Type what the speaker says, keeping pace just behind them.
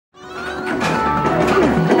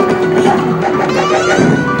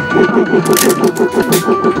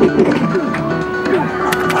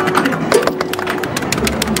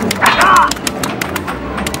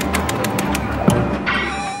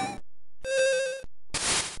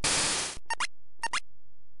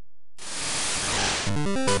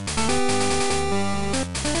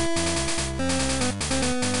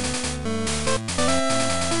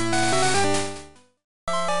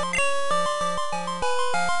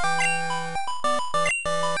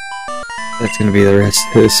That's gonna be the rest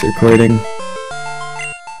of this recording.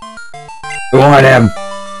 I want him!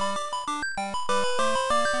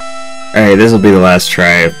 Alright, this will be the last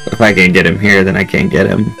try. If I can't get him here, then I can't get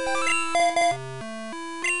him.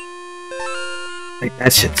 Like,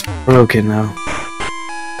 that shit's broken though.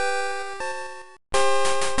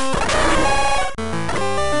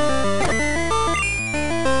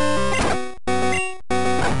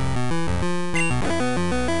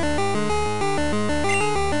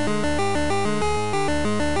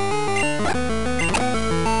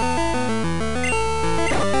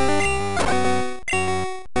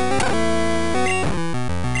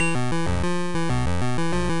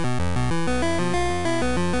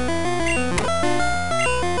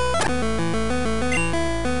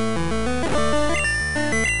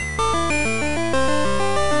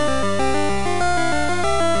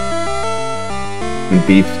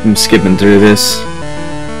 I'm skipping through this.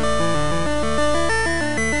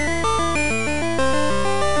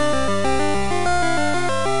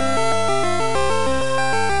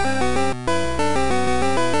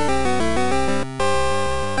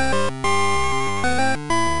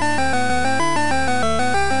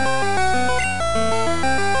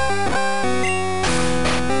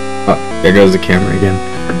 Oh, there goes the camera again.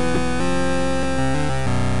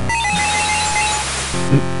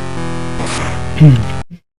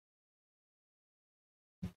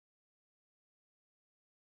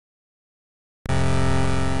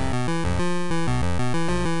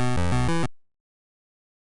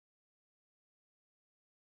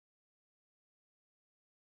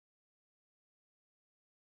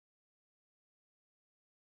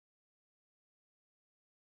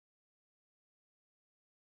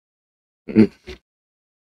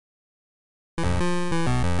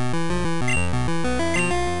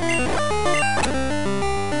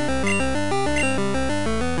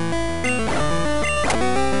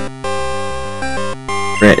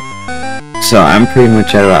 Right, so I'm pretty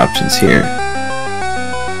much out of options here.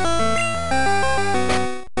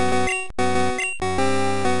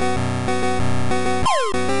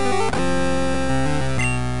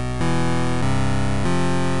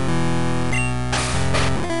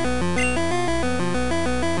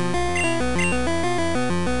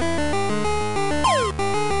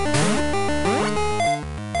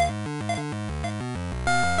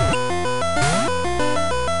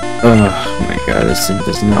 Oh my god, this thing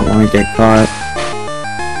does not want to get caught.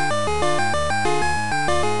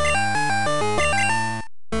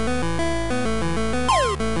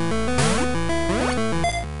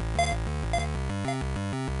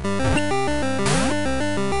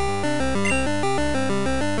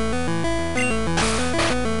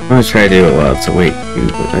 I'm gonna try to do it while it's awake too,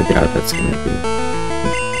 but I doubt that's gonna be.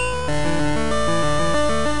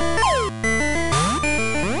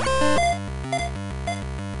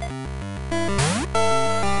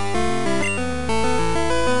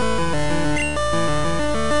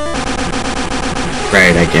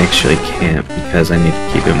 Right, I actually can't because I need to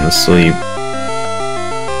keep him asleep.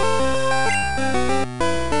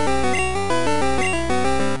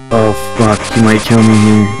 Oh fuck, he might kill me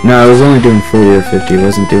here. No, I was only doing 40 or 50, I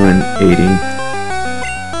wasn't doing 80.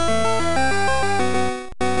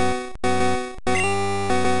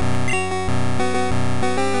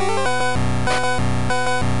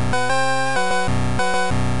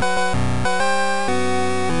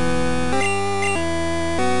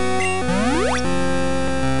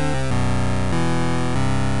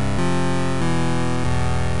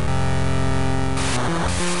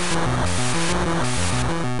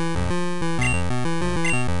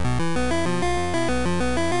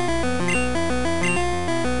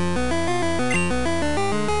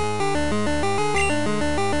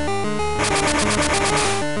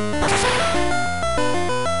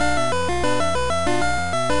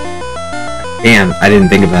 Damn, I didn't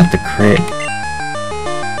think about the crit.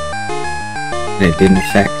 And it didn't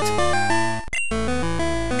affect.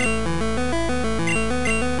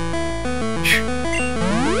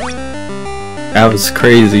 That was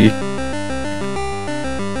crazy.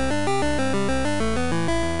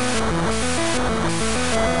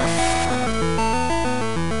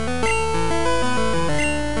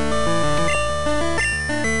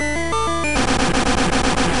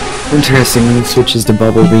 Interesting when it switches to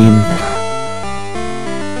Bubble Beam.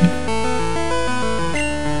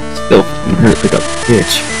 Still hurt like a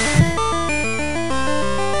bitch.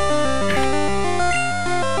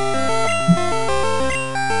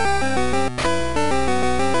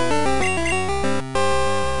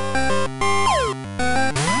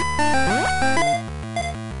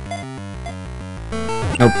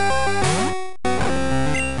 Nope.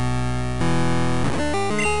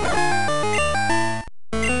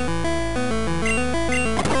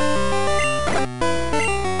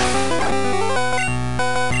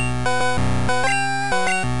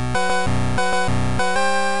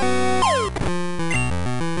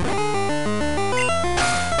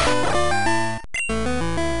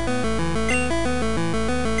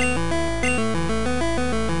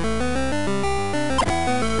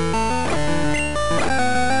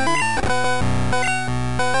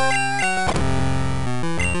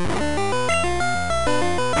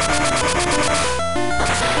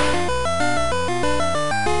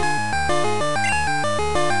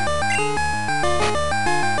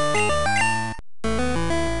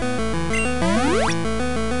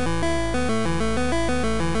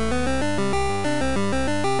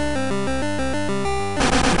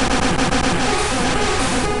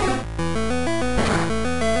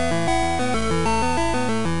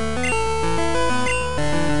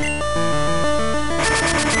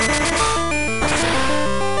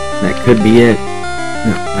 could be it.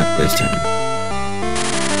 No, not this time.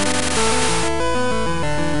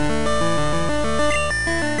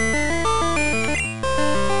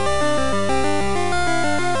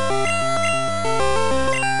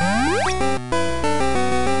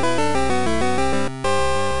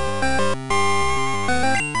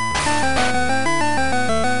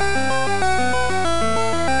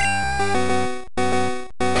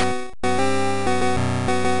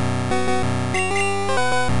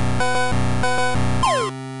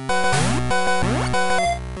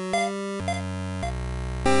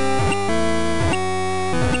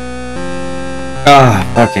 Ah,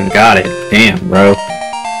 fucking got it. Damn, bro.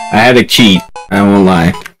 I had to cheat. I won't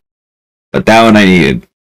lie. But that one I needed.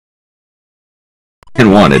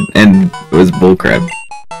 And wanted. And it was bullcrap.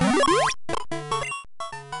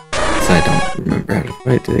 I don't remember how to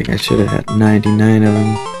fight. I think I should have had 99 of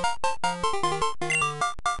them.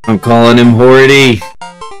 I'm calling him Hordy.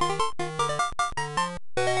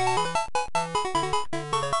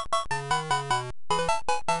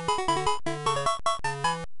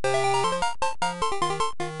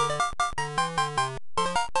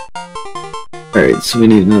 Alright, so we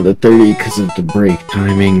need another 30 because of the break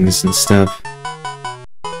timings and stuff.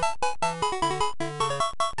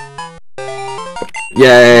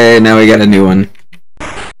 Yay, now we got a new one.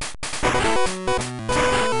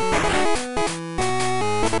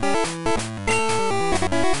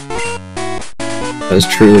 That was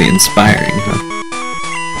truly inspiring, huh?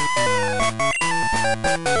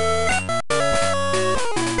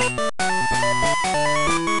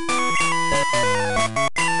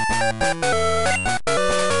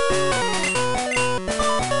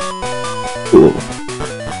 Cool.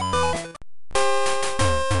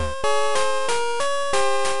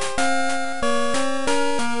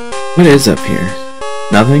 What is up here?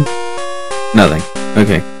 Nothing? Nothing.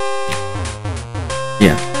 Okay.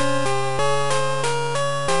 Yeah.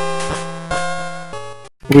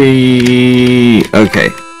 Okay.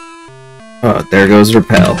 Oh, there goes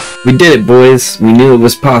Repel. We did it, boys. We knew it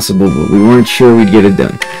was possible, but we weren't sure we'd get it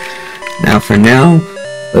done. Now, for now,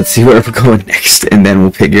 let's see where we're going next, and then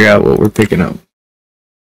we'll figure out what we're picking up.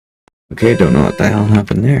 Okay, don't know what the hell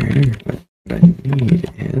happened there. What I need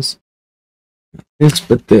is not this,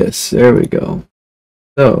 but this. There we go.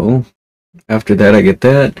 So, after that, I get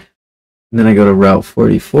that. And then I go to Route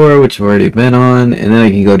 44, which I've already been on, and then I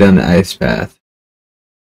can go down the ice path.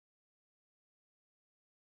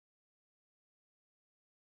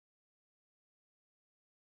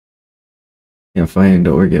 Can't find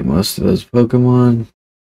or get most of those Pokemon.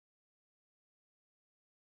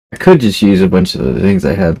 I could just use a bunch of the things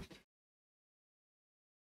I have.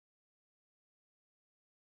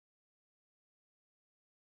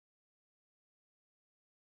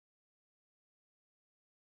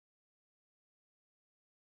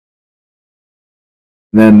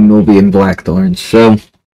 Then we'll be in Blackthorn, so...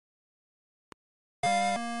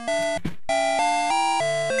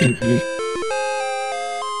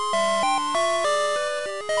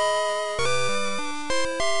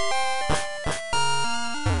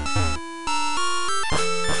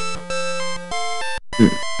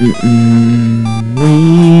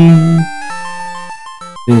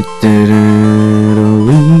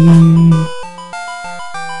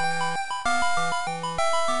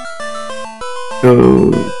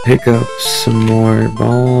 Go pick up some more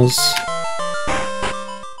balls.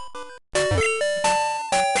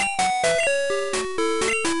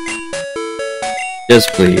 Yes,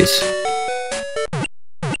 please.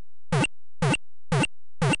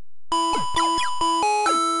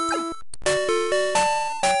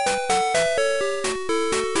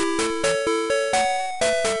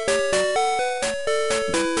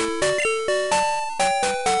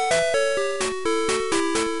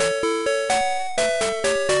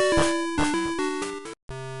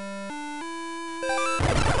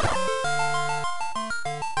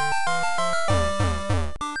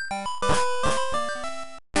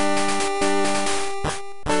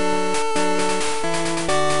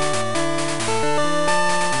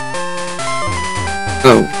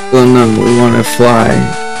 Oh, well no, we want to fly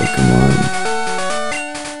Pokemon.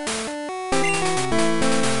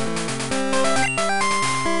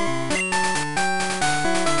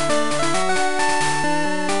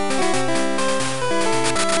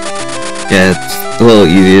 Yeah, it's a little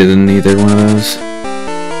easier than either one of those.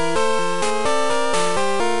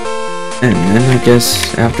 And then I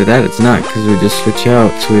guess after that it's not, because we just switch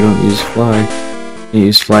out so we don't use fly. We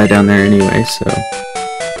use fly down there anyway, so...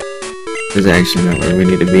 This is actually not where we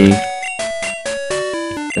need to be.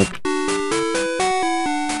 Yep.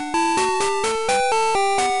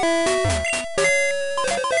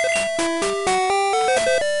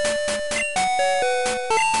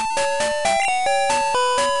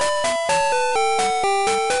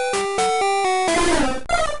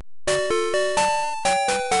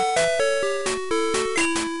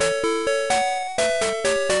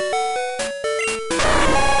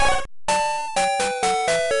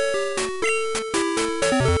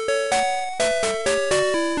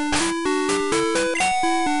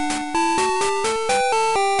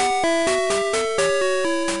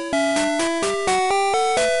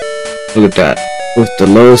 Look at that. With the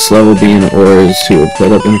lowest level being ores, who will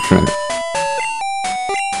put up in front.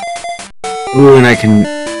 Ooh, and I can...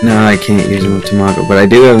 No, I can't use him with Tomato, but I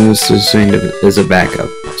do have him Suicune as a backup,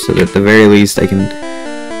 so that at the very least I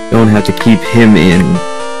don't have to keep him in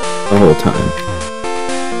the whole time.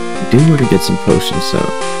 I do want to get some potions, so...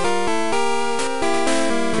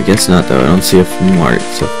 I guess not, though. I don't see a Mart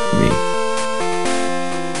except for me.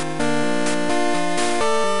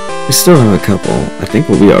 We still have a couple. I think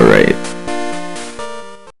we'll be alright.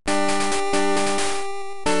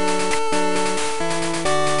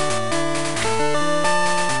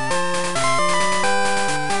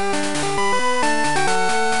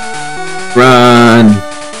 Run!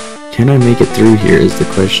 Can I make it through here is the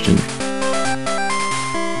question.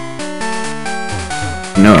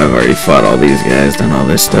 No, I've already fought all these guys, done all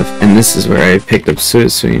this stuff, and this is where I picked up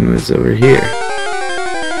Suicune, was over here.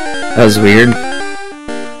 That was weird.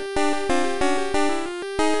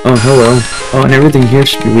 Oh, hello. Oh, and everything here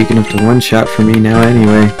should be weak enough to one-shot for me now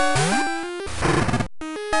anyway.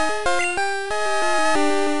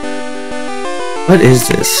 What is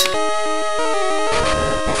this?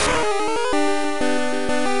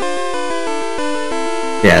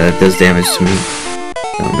 Yeah, that does damage to me.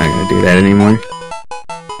 So I'm not gonna do that anymore.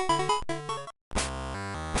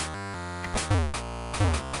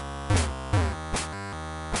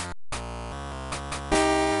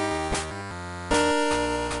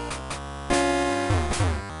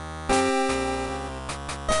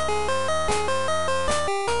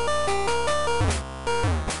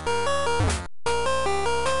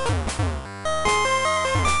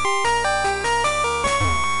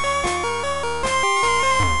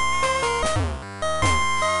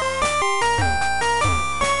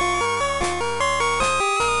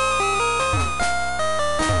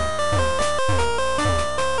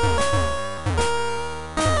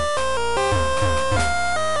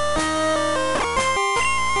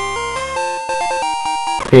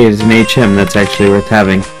 Hey, it's an HM, that's actually worth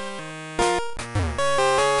having.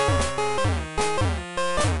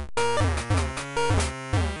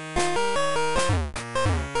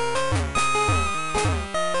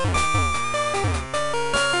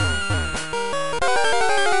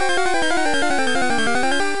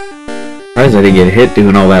 Surprised I didn't get hit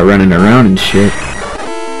doing all that running around and shit.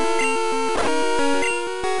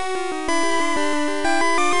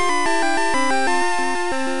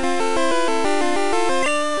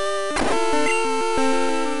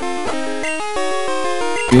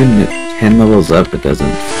 Even at 10 levels up, it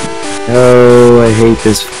doesn't. Oh, I hate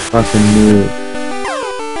this fucking move.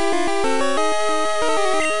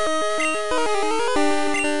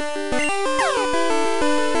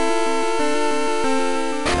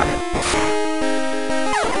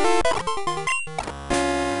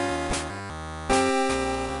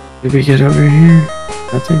 Did we get over here?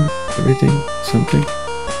 Nothing? Everything? Something?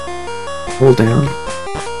 Hold down.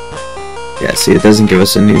 Yeah, see, it doesn't give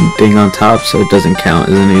us a new thing on top, so it doesn't count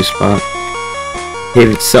as a new spot. Cave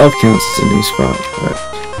itself counts as a new spot, but...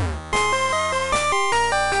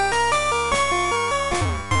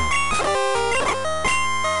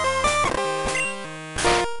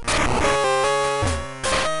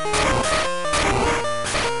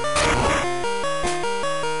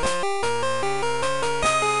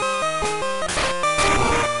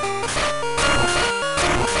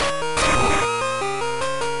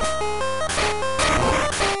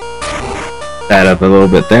 that up a little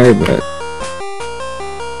bit there, but...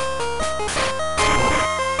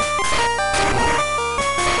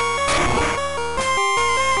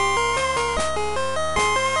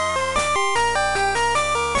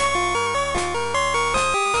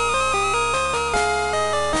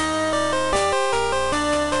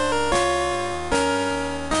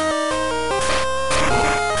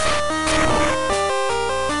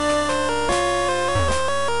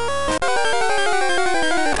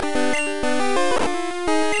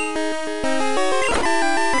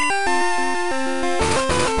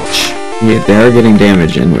 Yeah, they are getting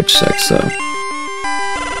damage in, which sucks, though.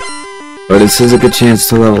 But this is a good chance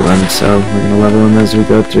to level them, so we're gonna level them as we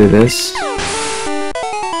go through this.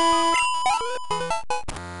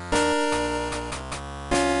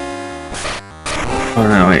 Oh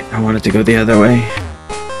no, wait, I wanted to go the other way.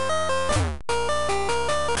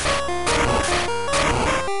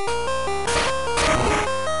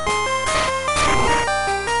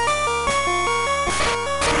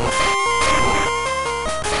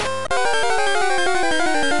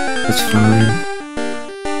 That's fine.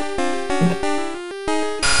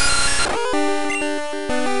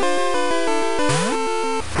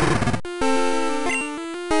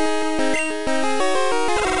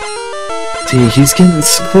 See, he's getting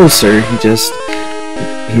closer, he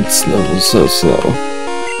He's level so slow.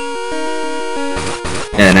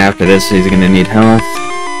 And after this, he's gonna need health.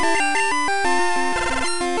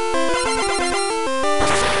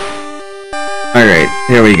 Alright,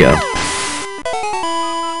 here we go.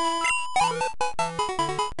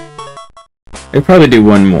 I'll probably do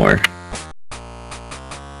one more.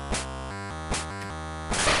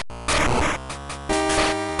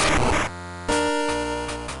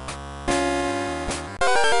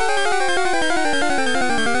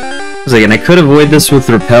 And I could avoid this with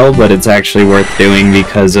repel, but it's actually worth doing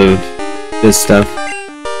because of this stuff.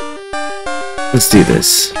 Let's do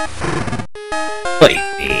this. Fight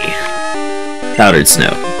me. Powdered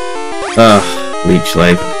snow. Ugh, leech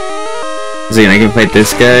life. So I can fight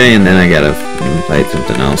this guy, and then I gotta fight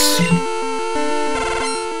something else.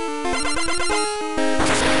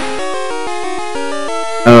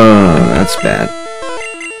 Oh, that's bad.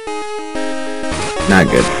 Not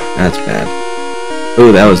good. That's bad.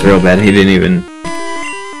 Oh, that was real bad. He didn't even...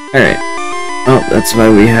 Alright. Oh, that's why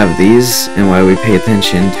we have these, and why we pay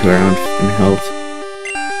attention to our own health.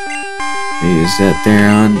 We use that there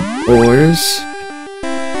on ores.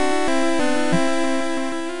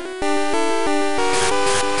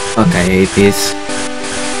 Fuck, I hate these.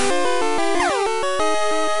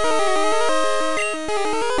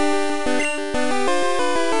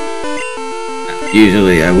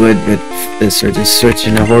 Usually I would, but this are just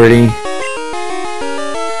switching to Hordy.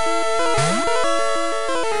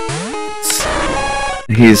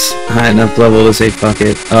 He's high enough level to say fuck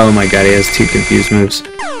it. Oh my god, he has 2 confused moves.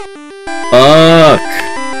 Fuck!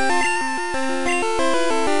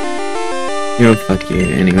 You know, fuck you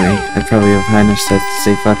anyway. I probably have high enough stats to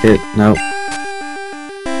say fuck it. Nope.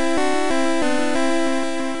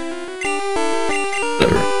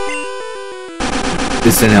 Whatever.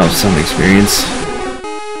 This didn't help some experience.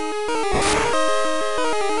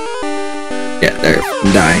 Yeah, there.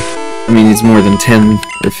 Die. I mean, he's more than 10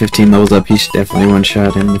 or 15 levels up. He should definitely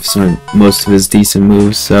one-shot him with most of his decent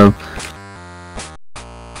moves, so...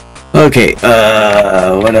 Okay,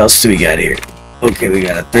 what else do we got here? Okay, we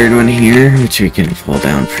got a third one here, which we can pull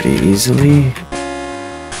down pretty easily.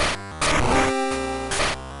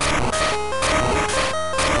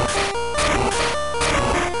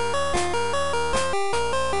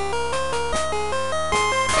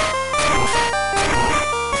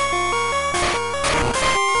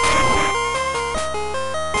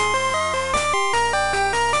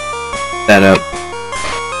 That up,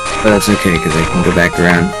 but that's okay because I can go back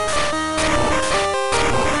around.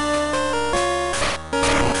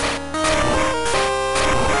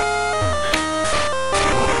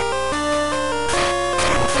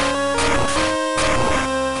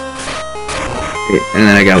 Okay, and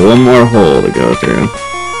then I got one more hole to go through.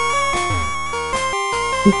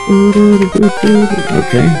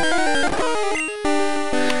 Okay.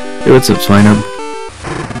 Hey, what's up, Swineup?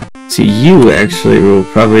 See, you actually will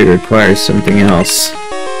probably require something else.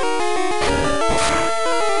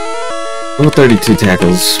 Level 32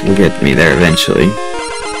 tackles will get me there eventually.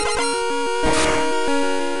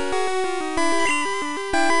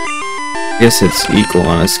 I guess it's equal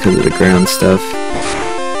on us because of the ground stuff.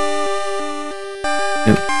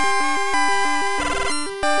 Yep.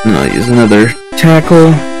 And I'll use another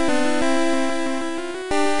tackle.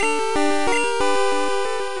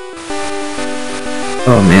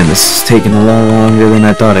 Oh man, this is taking a lot longer than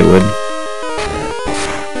I thought it would.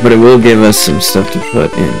 But it will give us some stuff to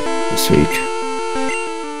put in this week.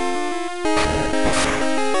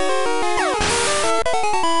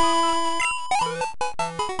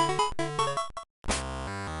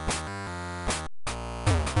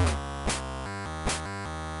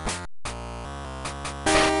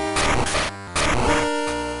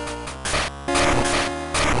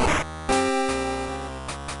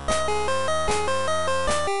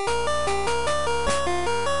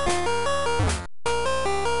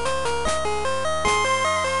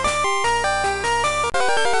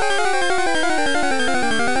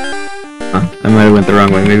 I might have went the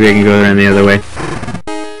wrong way. Maybe I can go around the other way.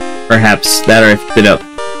 Perhaps. That or I f***ed it up.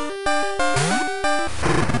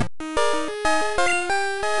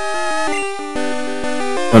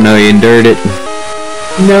 Oh no, you endured it.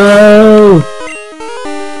 No!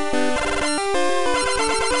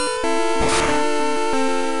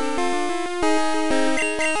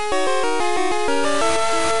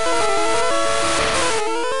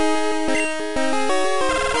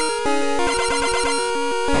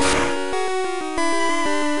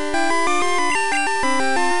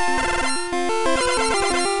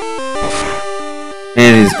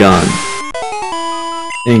 And he's gone.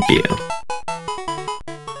 Thank you.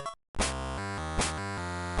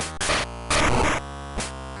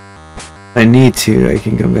 If I need to, I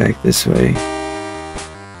can come back this way.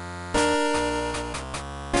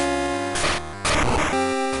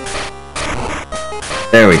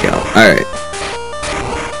 There we go. Alright.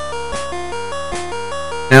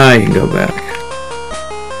 Now I can go back.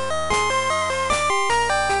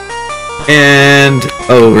 And...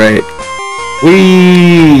 oh, right.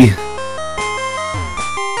 Whee!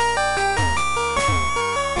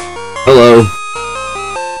 Hello.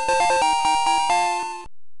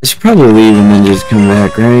 I should probably leave and then just come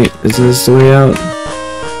back, right? Isn't this the way out?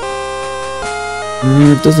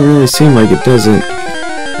 It doesn't really seem like it, does it?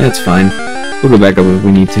 That's fine. We'll go back up if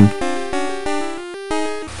we need to.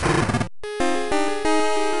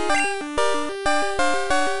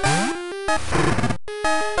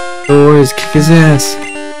 Boys, kick his ass.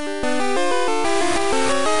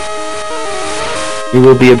 You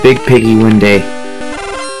will be a big piggy one day.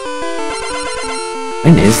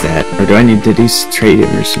 When is that? Or do I need to do trading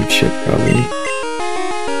or some shit, probably?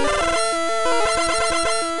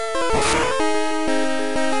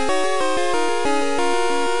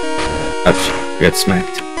 Ouch, I got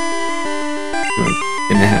smacked. I'm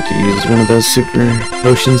gonna have to use one of those super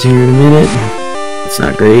potions here in a minute. It's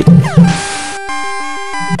not great.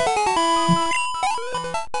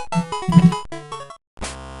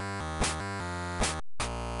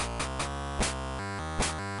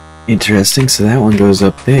 Interesting, so that one goes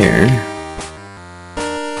up there.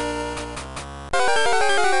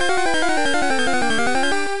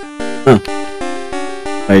 Huh.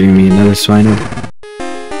 Fighting me, another Swinub.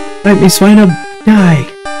 Fight me, Swinub! Die!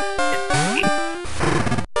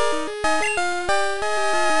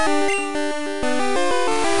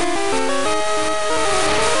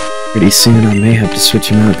 Pretty soon I may have to switch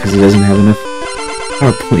him out because he doesn't have enough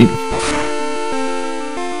power point.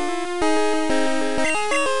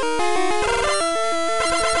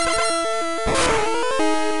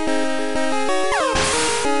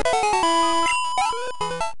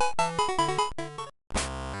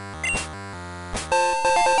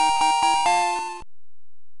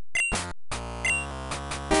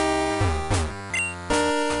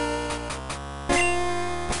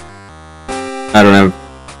 I don't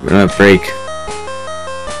have break.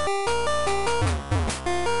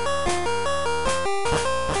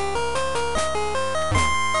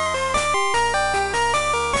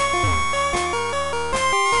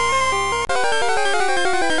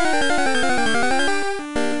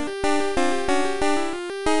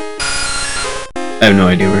 I have no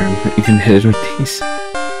idea where I'm even headed with these.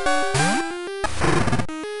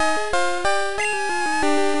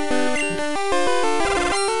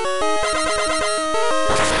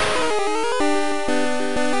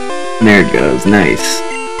 There it goes, nice.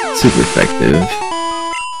 Super effective.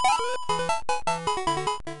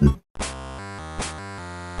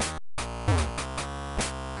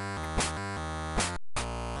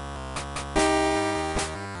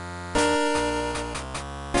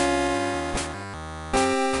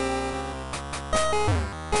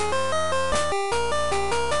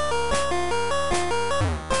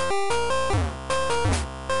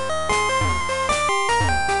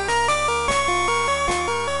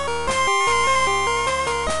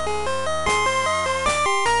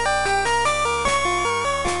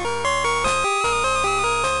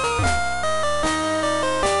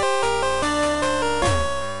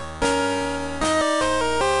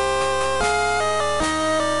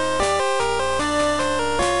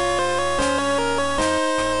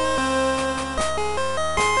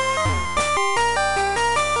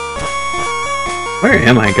 Where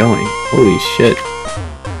am I going? Holy shit.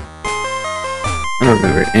 I don't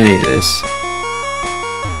remember any of this.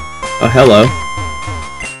 Oh, hello.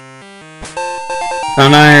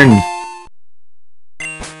 Found iron!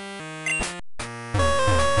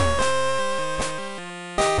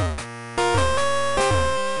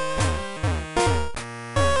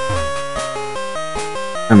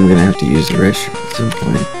 I'm gonna have to use the restroom at some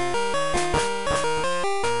point.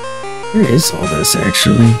 Where is all this,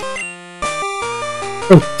 actually?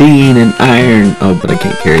 Protein and iron. Oh, but I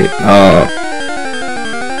can't carry it. Oh.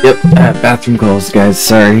 Yep, bathroom calls, guys.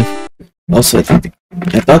 Sorry. Also, I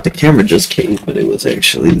thought the camera just caved, but it was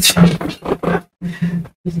actually...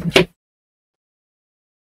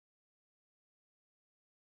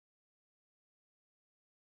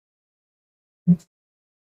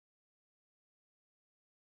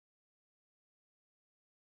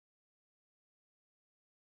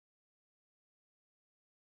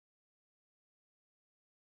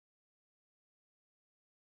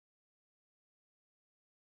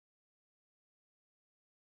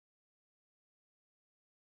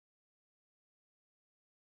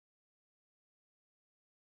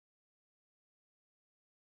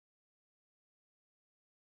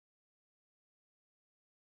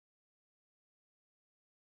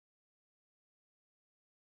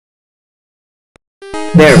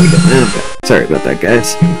 There we go. Okay. Sorry about that,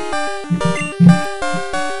 guys.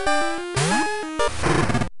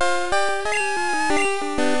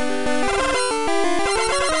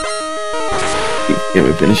 Can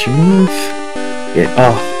we finish him off? Yeah.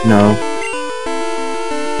 Oh, no.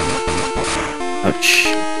 Ouch.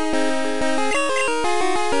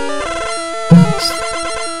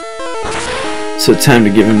 So time to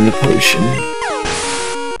give him the potion.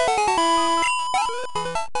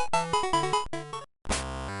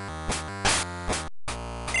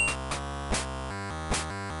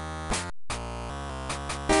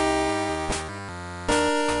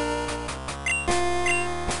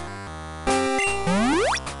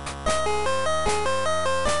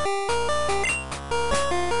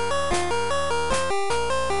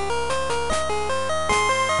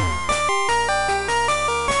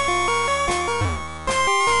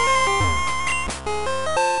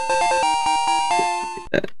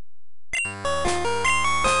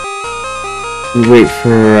 We wait for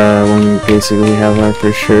when we basically have our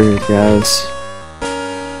for sure, guys.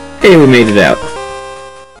 Hey, we made it out.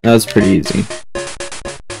 That was pretty easy.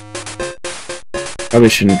 Probably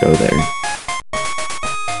shouldn't go there.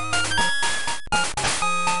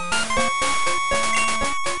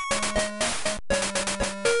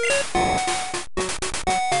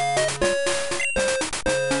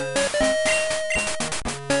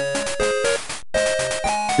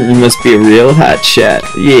 It must be a real hot shot.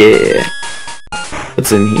 Yeah.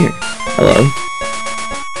 What's in here? Hello.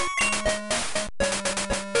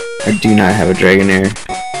 I do not have a Dragonair.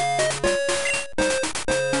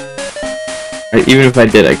 Even if I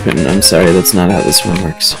did, I couldn't. I'm sorry, that's not how this one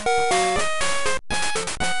works.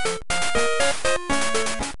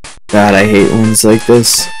 God, I hate ones like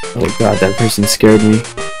this. Oh god, that person scared me.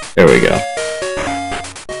 There we go.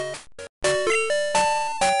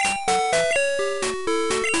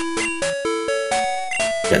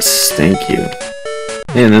 Yes, thank you.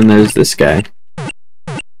 And then there's this guy.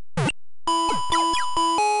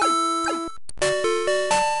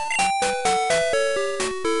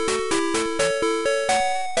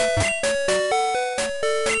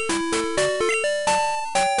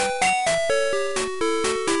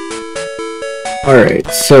 Alright,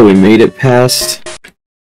 so we made it past...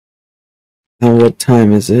 Now what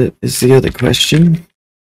time is it? Is the other question.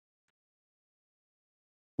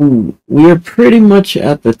 Ooh, we are pretty much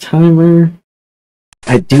at the timer.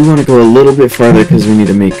 I do want to go a little bit farther because we need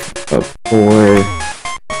to make up for...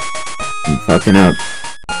 I'm fucking up.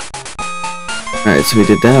 Alright, so we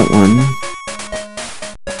did that one.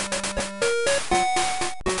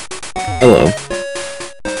 Hello.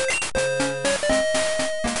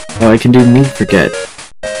 Oh, I can do Need Forget.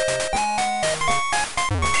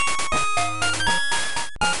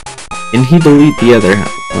 Can he delete the other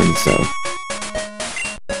one, so...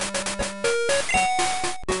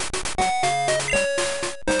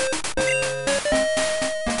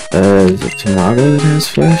 Is it Tomato that has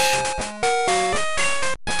flesh?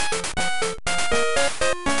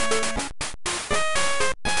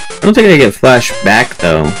 I don't think I get flash back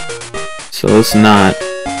though, so let's not.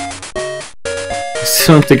 I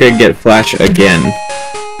still don't think I get flash again.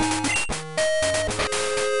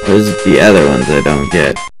 Those are the other ones I don't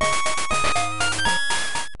get.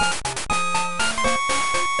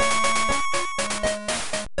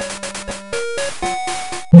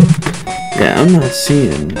 Yeah, I'm not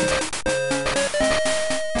seeing.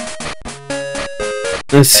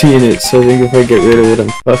 Not seeing it, so I think if I get rid of it, I'm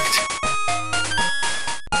fucked.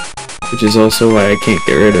 Which is also why I can't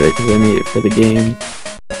get rid of it, because I need it for the game.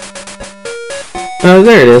 Oh,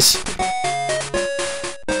 there it is.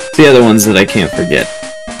 It's the other ones that I can't forget.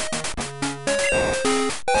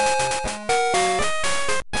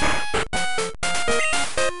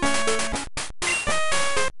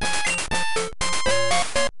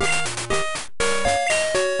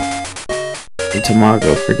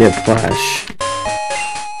 Tamago, forget flash.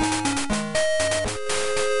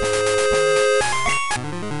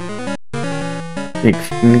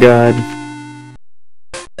 Thank God.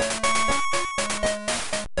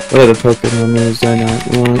 What other Pokemon moves do I not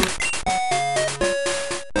want?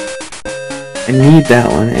 I need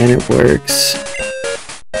that one, and it works.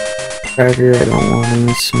 Cracker, I don't want him.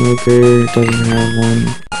 Smoker doesn't have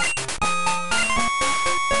one.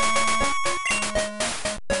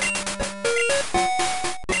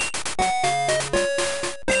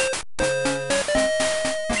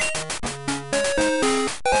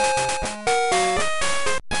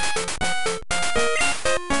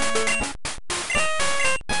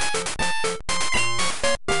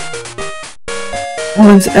 No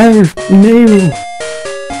one's ever new.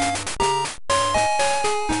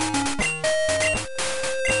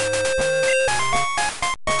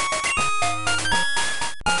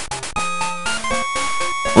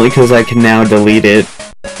 Only because I can now delete it.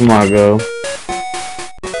 Mago.